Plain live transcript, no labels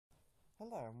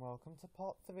Hello and welcome to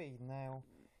part 3. Now,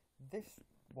 this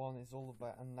one is all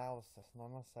about analysis, and I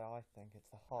must say I think it's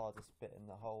the hardest bit in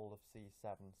the whole of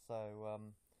C7. So,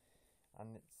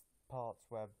 and it's parts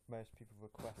where most people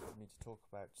requested me to talk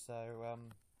about. So,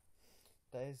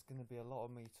 there's going to be a lot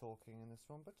of me talking in this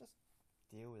one, but just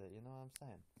deal with it, you know what I'm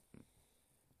saying?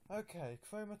 Okay,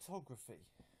 chromatography.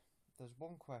 There's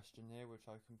one question here which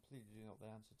I completely do not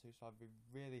know the answer to, so I'd be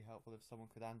really helpful if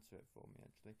someone could answer it for me,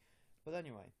 actually. But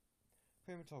anyway.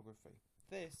 Chromatography.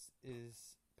 This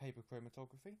is paper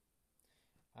chromatography,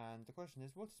 and the question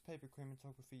is, what is paper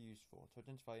chromatography used for? To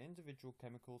identify individual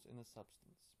chemicals in a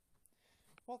substance.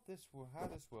 How this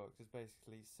works is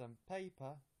basically some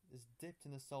paper is dipped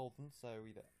in a solvent, so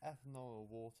either ethanol or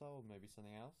water, or maybe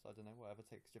something else, I don't know, whatever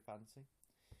takes your fancy,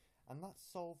 and that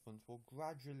solvent will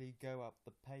gradually go up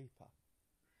the paper.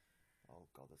 Oh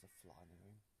god, there's a fly in the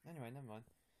room. Anyway, never mind.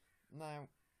 Now,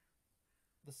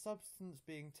 the substance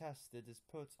being tested is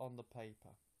put on the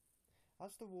paper.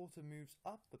 As the water moves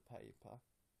up the paper,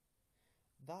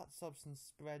 that substance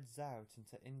spreads out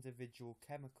into individual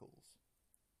chemicals.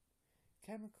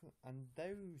 And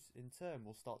those in turn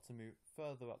will start to move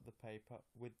further up the paper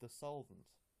with the solvent.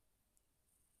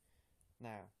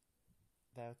 Now,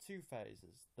 there are two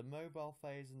phases, the mobile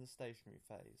phase and the stationary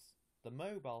phase. The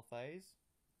mobile phase,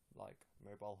 like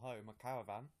mobile home, a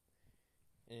caravan,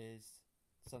 is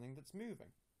something that's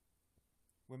moving.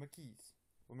 With my keys.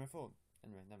 With my phone.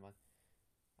 Anyway, never mind.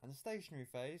 And the stationary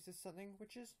phase is something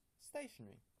which is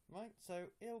stationary, right? So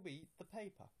it'll be the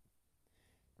paper.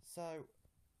 So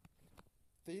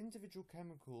the individual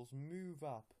chemicals move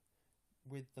up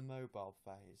with the mobile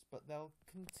phase, but they'll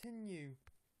continue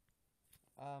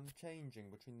changing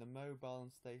between the mobile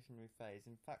and stationary phase.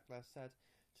 In fact, they're said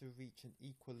to reach an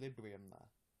equilibrium there.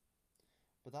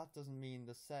 But that doesn't mean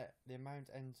the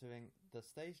amount entering the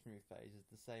stationary phase is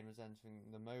the same as entering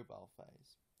the mobile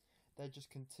phase. They're just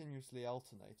continuously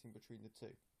alternating between the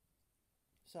two.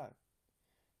 So,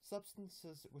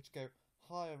 substances which go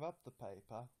higher up the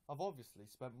paper have obviously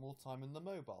spent more time in the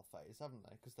mobile phase, haven't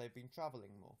they? Because they've been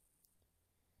travelling more.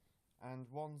 And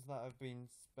ones that have been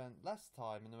spent less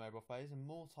time in the mobile phase and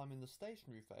more time in the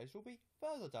stationary phase will be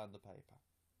further down the paper.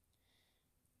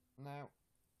 Now,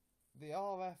 the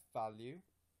RF value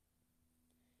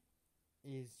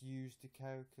is used to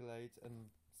calculate and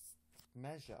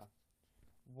measure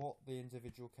what the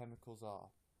individual chemicals are.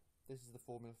 This is the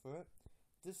formula for it.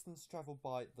 Distance travelled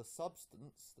by the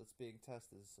substance that's being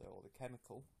tested, or the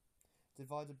chemical,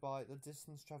 divided by the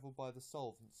distance travelled by the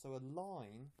solvent. So a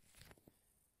line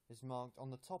is marked on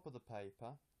the top of the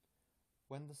paper.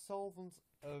 When the solvent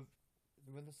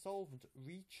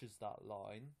reaches that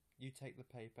line, you take the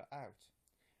paper out.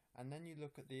 And then you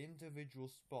look at the individual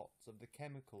spots of the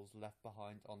chemicals left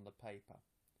behind on the paper.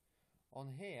 On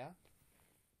here,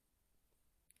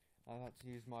 I've had to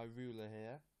use my ruler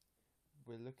here.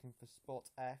 We're looking for spot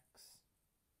X.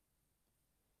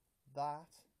 That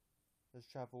has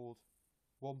travelled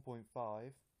 1.5.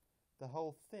 The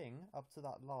whole thing up to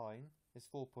that line is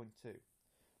 4.2.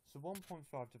 So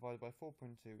 1.5 divided by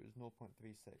 4.2 is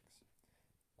 0.36.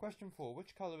 Question 4.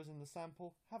 Which colour is in the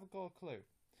sample? Have got a clue.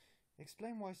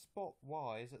 Explain why spot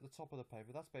Y is at the top of the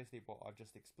paper. That's basically what I've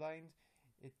just explained.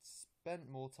 It's spent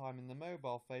more time in the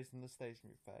mobile phase than the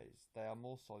stationary phase. They are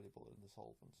more soluble in the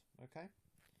solvent. Okay?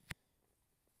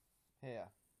 Here.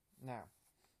 Now,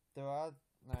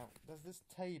 there's this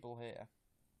table here.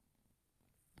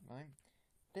 Right?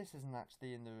 This isn't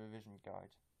actually in the revision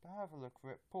guide. But have a look for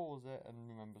it, pause it, and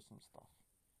remember some stuff.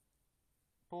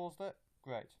 Paused it?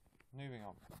 Great. Moving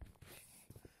on.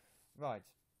 Right.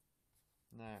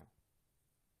 Now.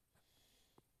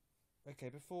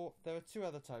 Okay, there are two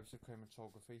other types of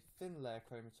chromatography. Thin layer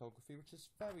chromatography, which is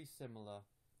very similar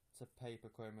to paper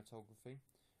chromatography,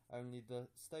 only the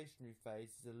stationary phase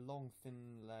is a long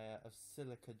thin layer of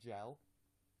silica gel,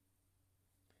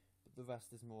 but the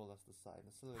rest is more or less the same.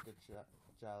 The silica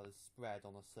gel is spread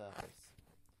on a surface.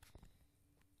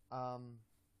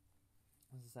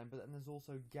 It's the same, but then there's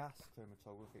also gas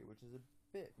chromatography, which is a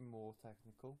bit more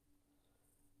technical.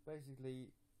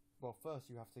 Basically, well, first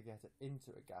you have to get it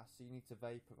into a gas, so you need to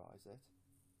vaporise it.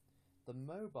 The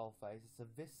mobile phase is a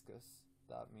viscous,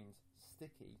 that means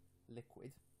sticky,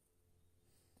 liquid,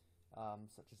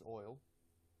 such as oil.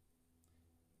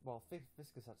 Well,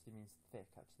 viscous actually means thick,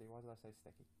 actually. Why did I say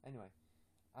sticky? Anyway,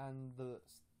 and the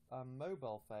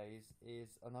mobile phase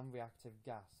is an unreactive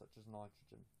gas, such as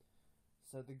nitrogen.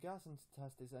 So the gas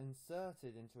test is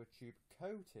inserted into a tube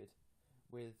coated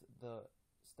with the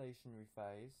stationary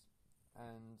phase,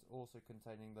 and also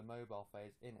containing the mobile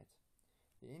phase in it.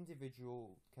 The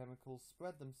individual chemicals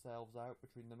spread themselves out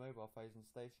between the mobile phase and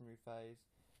stationary phase,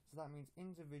 So that means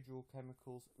individual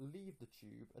chemicals leave the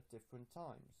tube at different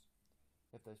times.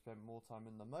 If they spend more time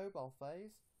in the mobile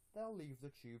phase, they'll leave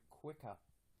the tube quicker.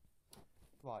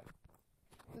 Right,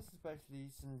 this is basically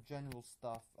some general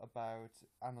stuff about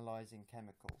analysing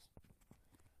chemicals.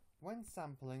 When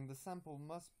sampling, the sample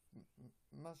must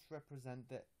represent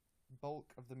the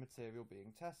bulk of the material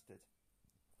being tested.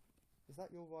 Is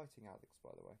that your writing, Alex, by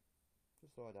the way?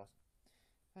 Just thought I'd ask.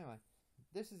 Anyway,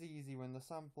 this is easy when the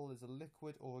sample is a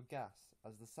liquid or a gas,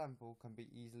 as the sample can be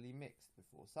easily mixed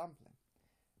before sampling.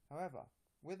 However,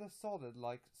 with a solid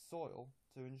like soil,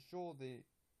 to ensure the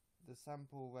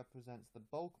sample represents the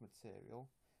bulk material,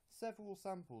 several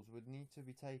samples would need to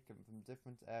be taken from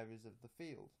different areas of the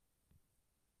field.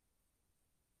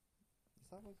 Is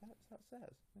that what that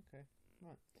says? Okay,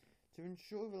 right. To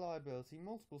ensure reliability,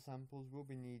 multiple samples will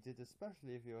be needed,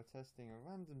 especially if you are testing a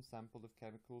random sample of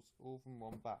chemicals all from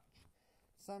one batch.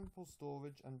 Sample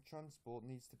storage and transport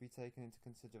needs to be taken into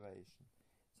consideration.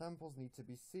 Samples need to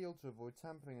be sealed to avoid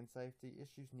tampering and safety.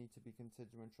 Issues need to be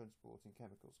considered when transporting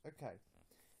chemicals. Okay,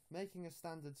 making a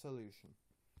standard solution.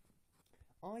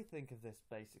 I think of this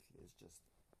basically as just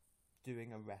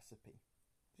doing a recipe.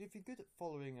 If you're good at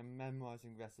following and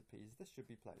memorising recipes, this should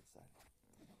be plain safe.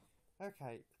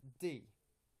 Okay, D.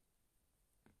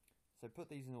 So put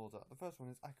these in order. The first one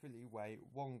is accurately weigh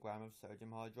 1 gram of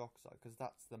sodium hydroxide, because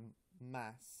that's the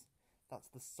mass, that's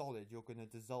the solid you're going to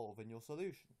dissolve in your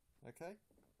solution. Okay?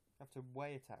 You have to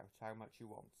weigh it out how much you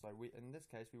want. So in this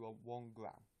case we want 1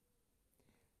 gram.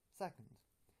 Second,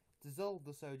 dissolve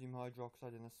the sodium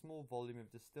hydroxide in a small volume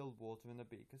of distilled water in a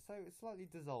beaker. So it's slightly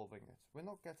dissolving it. We're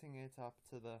not getting it up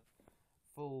to the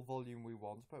full volume we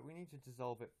want, but we need to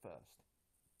dissolve it first.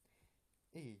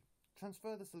 E.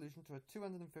 Transfer the solution to a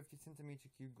 250 centimetre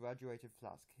cube graduated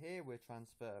flask. Here we're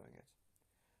transferring it.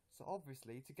 So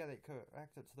obviously, to get it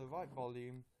correct up to the right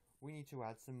volume, we need to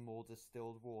add some more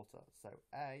distilled water. So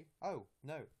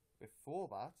before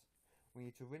that, we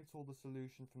need to rinse all the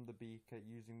solution from the beaker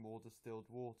using more distilled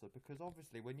water, because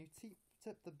obviously when you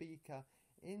tip the beaker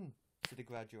into the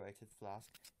graduated flask,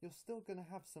 you're still going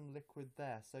to have some liquid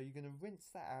there. So you're going to rinse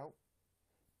that out,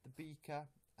 the beaker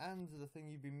and the thing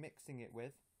you've been mixing it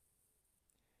with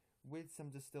some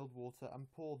distilled water, and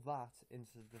pour that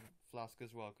into the flask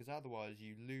as well, because otherwise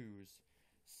you lose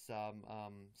some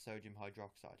sodium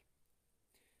hydroxide.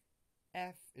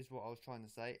 F is what I was trying to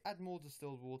say. Add more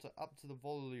distilled water up to the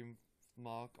volume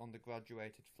mark on the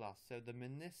graduated flask. So the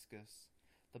meniscus,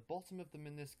 the bottom of the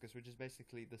meniscus, which is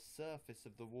basically the surface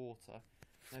of the water,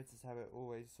 notice how it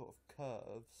always sort of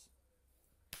curves,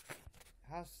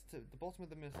 the bottom of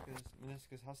the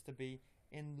meniscus has to be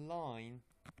in line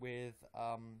with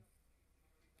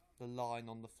the line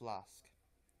on the flask,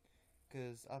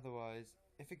 because otherwise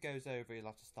if it goes over you'll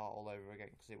have to start all over again,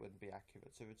 because it wouldn't be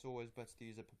accurate. So it's always better to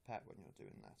use a pipette when you're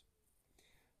doing that.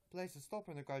 Place a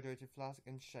stopper in the graduated flask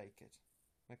and shake it.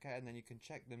 Okay, and then you can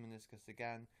check the meniscus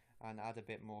again and add a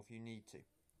bit more if you need to.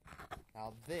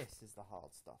 Now this is the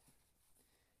hard stuff.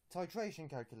 Titration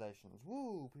calculations.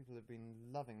 Woo! People have been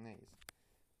loving these.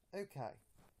 Okay,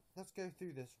 let's go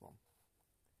through this one.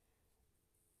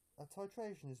 A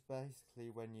titration is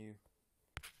basically when you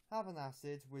have an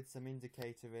acid with some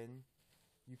indicator in,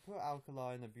 you put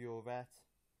alkali in a burette,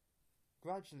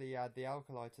 gradually add the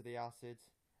alkali to the acid,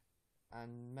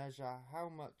 and measure how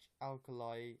much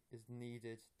alkali is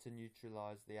needed to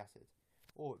neutralise the acid.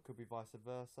 Or it could be vice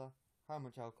versa, how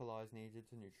much alkali is needed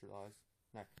to neutralise,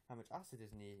 how much acid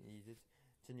is needed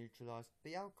to neutralise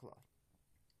the alkali.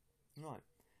 Right,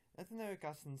 ethanoic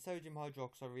acid and sodium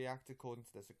hydroxide react according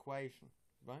to this equation,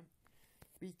 right?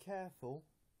 Be careful,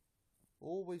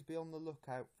 always be on the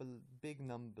lookout for big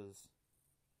numbers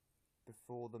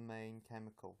before the main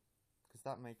chemical, because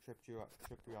that may trip you up,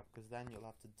 because then you'll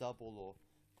have to double or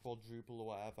quadruple or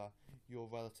whatever your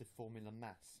relative formula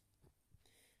mass.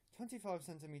 25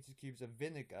 centimetre cubes of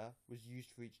vinegar was used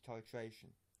for each titration.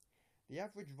 The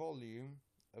average volume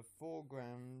of 4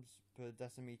 grams per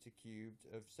decimetre cubed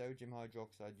of sodium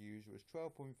hydroxide used was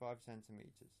 12.5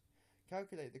 centimetres.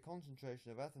 Calculate the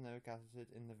concentration of ethanoic acid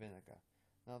in the vinegar.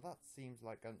 Now that seems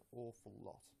like an awful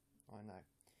lot, I know.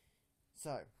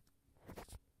 So,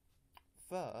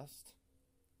 first,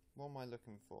 what am I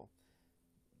looking for?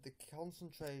 The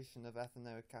concentration of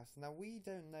ethanoic acid. Now we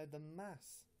don't know the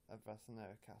mass of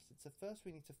ethanoic acid, so first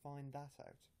we need to find that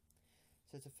out.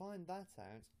 So to find that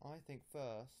out, I think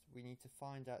first we need to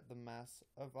find out the mass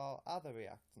of our other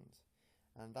reactant,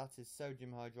 and that is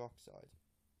sodium hydroxide.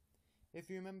 If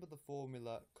you remember the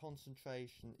formula,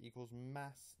 concentration equals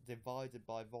mass divided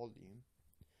by volume,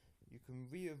 you can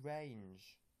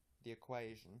rearrange the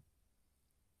equation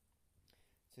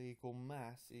to equal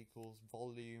mass equals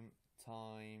volume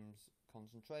times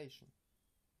concentration.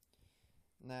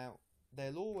 Now,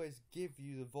 they'll always give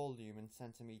you the volume in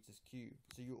centimeters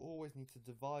cubed, so you always need to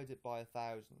divide it by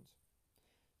 1,000.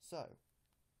 So,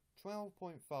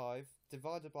 12.5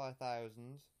 divided by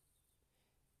 1,000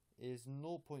 is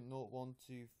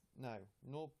 0.012, no,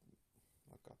 oh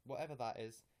God, whatever that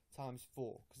is, times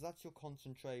 4, because that's your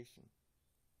concentration.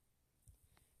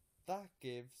 That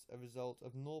gives a result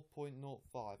of 0.05.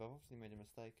 I've obviously made a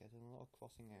mistake here, there's a lot of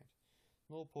crossing out.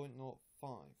 0.05.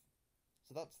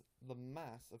 So that's the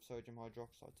mass of sodium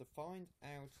hydroxide. To find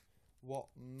out what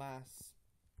mass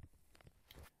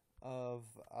of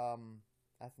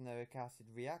ethanoic acid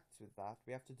reacts with that,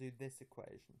 we have to do this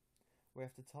equation. We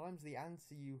have to times the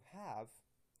answer you have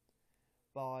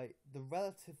by the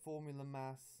relative formula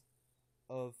mass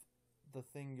of the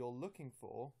thing you're looking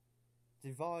for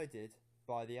divided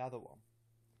by the other one.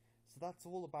 So that's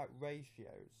all about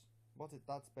ratios. What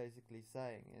that's basically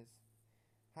saying is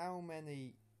how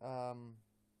many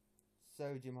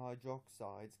sodium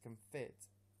hydroxides can fit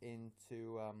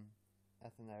into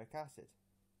ethanoic acid.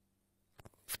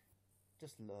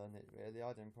 Just learn it really,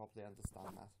 I don't properly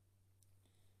understand that.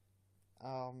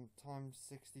 Times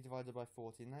 60 divided by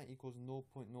 40, and that equals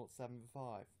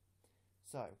 0.075.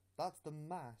 So, that's the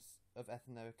mass of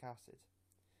ethanoic acid.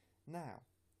 Now,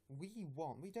 we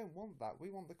don't want that, we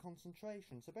want the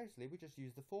concentration. So basically, we just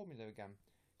use the formula again.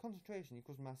 Concentration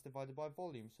equals mass divided by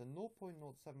volume. So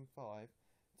 0.075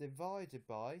 divided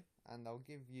by, and I'll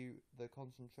give you the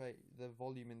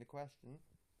volume in the question,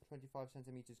 25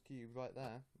 centimeters cubed right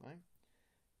there, right?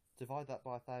 Divide that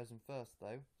by 1,000 first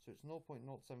though, so it's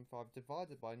 0.075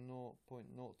 divided by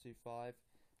 0.025,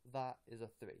 that is a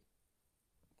 3.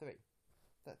 3.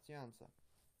 That's the answer.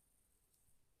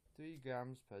 3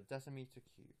 grams per decimeter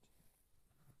cubed.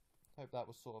 Hope that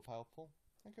was sort of helpful.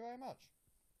 Thank you very much.